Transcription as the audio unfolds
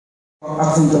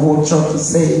Asking the whole church to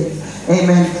say,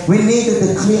 amen. We need to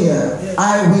declare,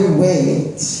 I will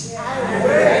wait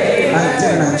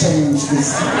until I change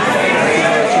this.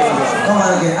 Come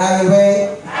on again. I will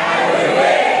wait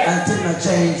until my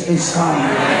change is come.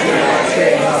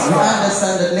 We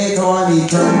understand that later on he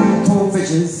turned 2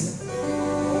 fishes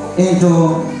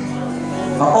into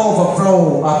an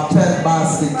overflow of 12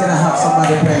 baskets. Can I have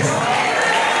somebody praise?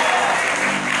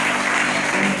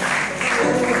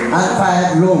 And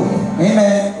 5 loaves.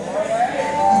 Amen.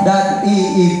 That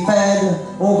he fed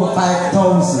over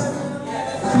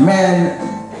 5,000 men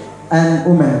and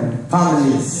women,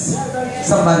 families.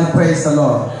 Somebody praise the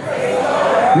Lord.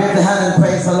 Wave the hand and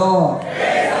praise the Lord.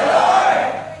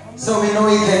 So we know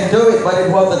he can do it, but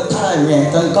it wasn't time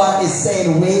yet. And God is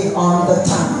saying, wait on the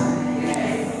time.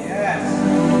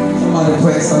 Somebody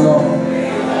praise the Lord.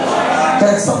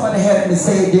 Can somebody help me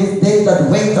say this? They that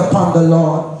wait upon the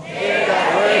Lord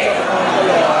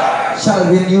shall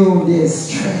renew their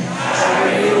strength.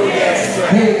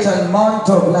 They shall mount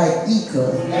up like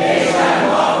eagle.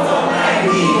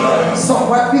 So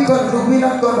what we're going to do, we're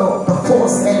not going to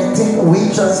force anything.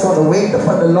 We're just going to wait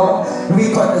upon the Lord.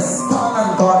 We're going to stand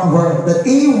on God's word that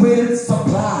he will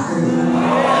supply.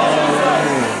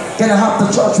 Can I have the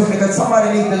church with me? Because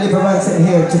somebody needs deliverance in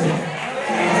here today.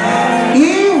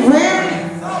 He will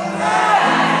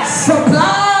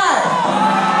supply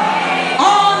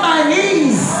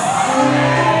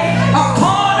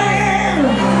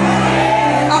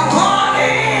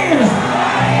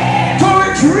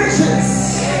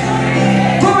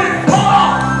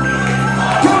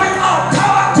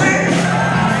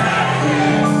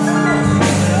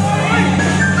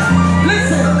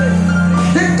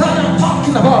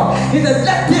he says,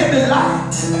 let there be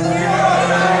light.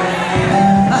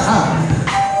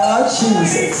 Oh,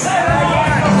 Jesus.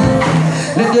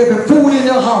 Let there be food in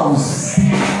your house.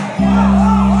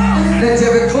 Let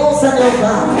there be clothes on your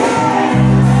back.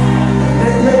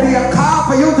 Let there be a car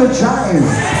for you to drive.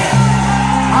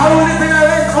 I will live in a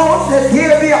red house. Let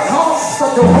there be a house for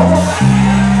the home.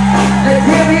 Let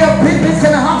there be a business.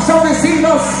 Can I have some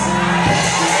receivers?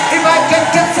 If I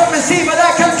can get some receivers,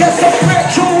 I can get some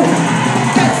breakthrough.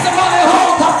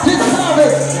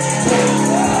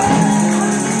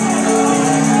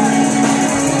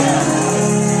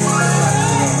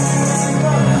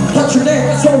 Touch your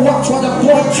neighbor, so watch what I'm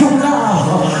going through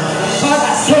now. But I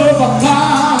serve a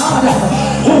God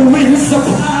who will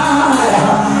supply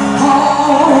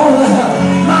all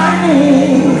my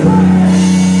needs.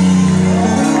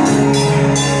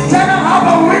 Can I have a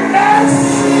witness?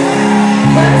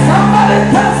 Can somebody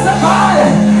testify?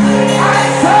 I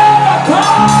serve a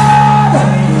God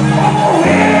who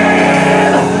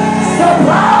will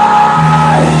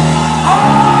supply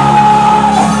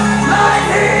all my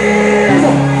needs.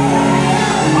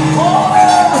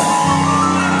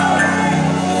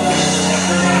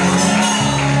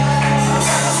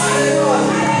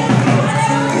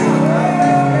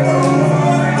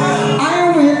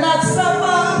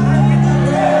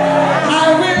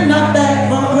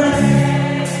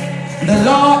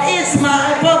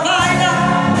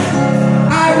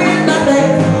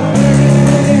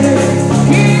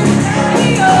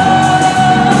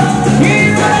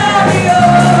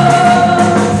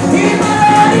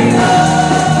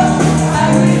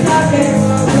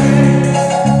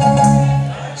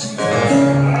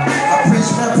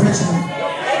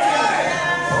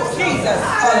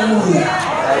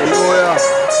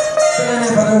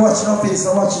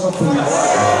 Watch no face.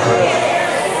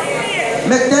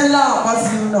 Make them laugh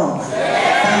as you know.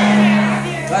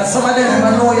 But some of them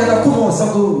never know you're not come out so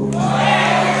good.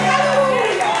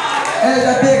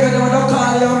 Elder Baker, they don't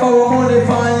call you about money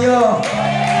for you.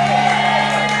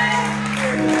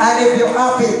 And if you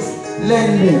have it,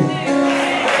 lend me.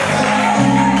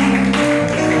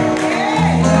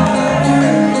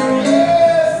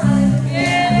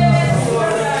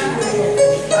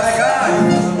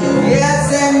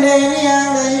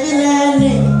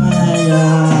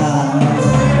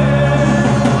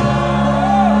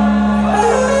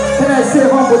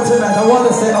 Tonight, I want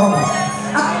to say, I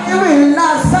will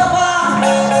not suffer.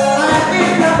 I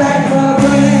will not beg for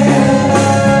bread.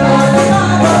 I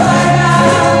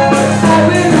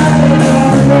will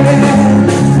not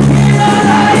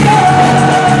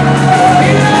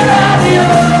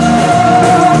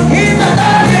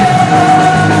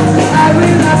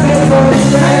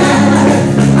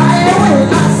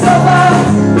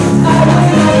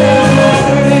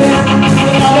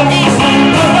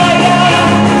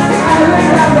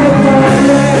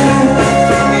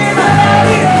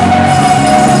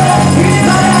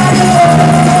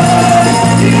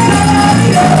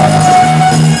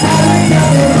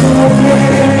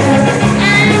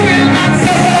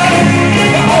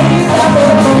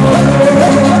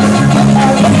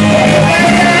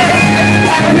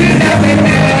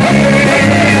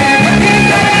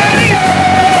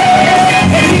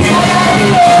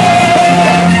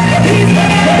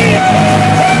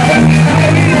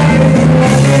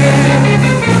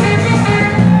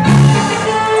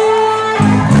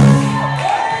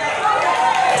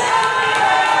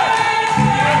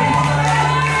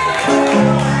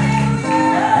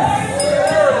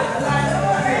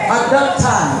the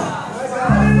time.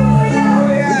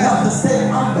 We have to stay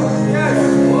humble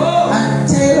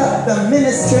until the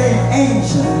ministering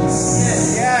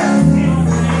angels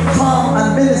come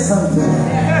and minister to you.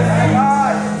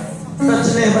 But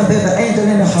your neighbor, there's an angel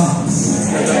in the house.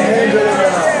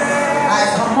 I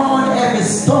command every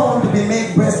stone to be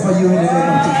made bread for you in the name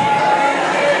of Jesus.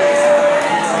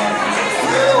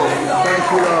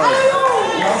 Thank you, Lord.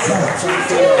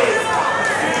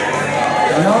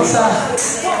 No, sir.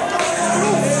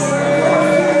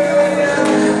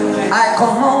 I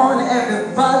command every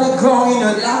valley growing in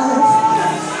your life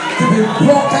to be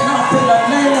broken up in the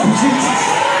name of Jesus.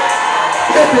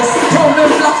 Every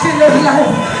stumbling block in your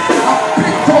life, a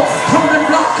big dog stumbling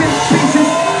block in pieces.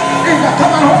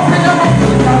 Come on, open your mouth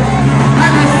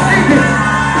and receive it.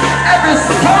 Every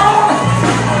stone,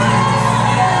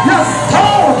 your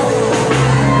stone,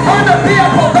 gonna be a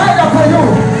provider for you.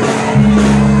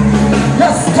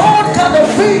 Your stone can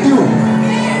feed you.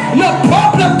 Your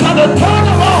problem can turn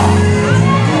around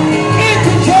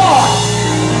into joy.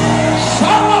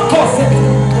 Shama Kosek.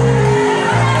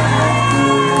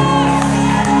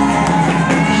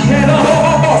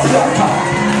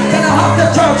 Can I have the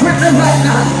church with me right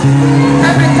now?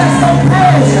 Every test of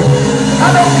praise. I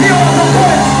don't care what I'm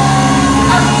doing.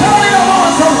 I'm turning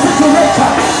around some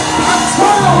situation. I'm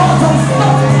turning around some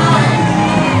stuff time.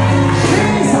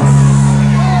 Jesus.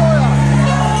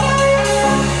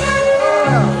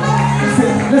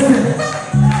 Listen.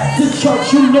 This church,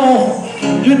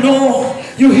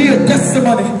 you hear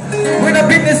testimony. We're in a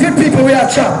business with people we are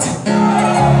trapped.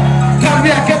 Can we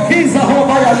get visa home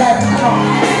by your life?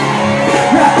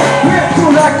 We're too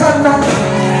like that now.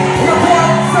 We're going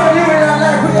to you in your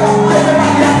life. We are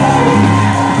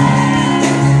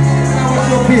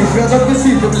your peace. We are going to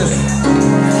receive the blessing.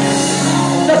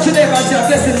 Touch your neighbor and say,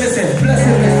 blessing, listen.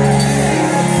 Blessing, listen.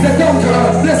 Say, don't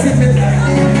blessing, listen.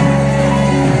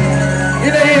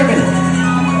 You don't hear me?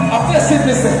 A blessing,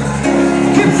 listen.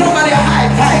 Give somebody a high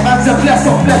five and say, bless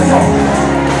up, bless up.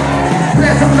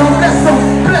 Bless up, no, bless up,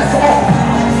 bless up.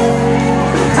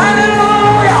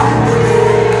 Hallelujah.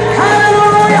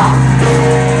 Hallelujah.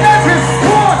 Every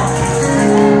stone,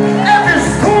 every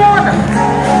stone,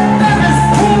 every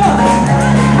stone,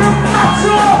 we match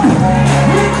up,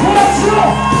 we crush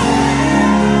up.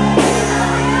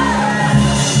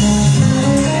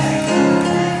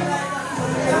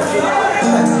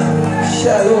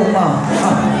 Shalom.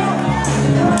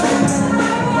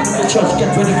 The church,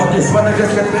 get ready for this. When I get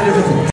ready for this.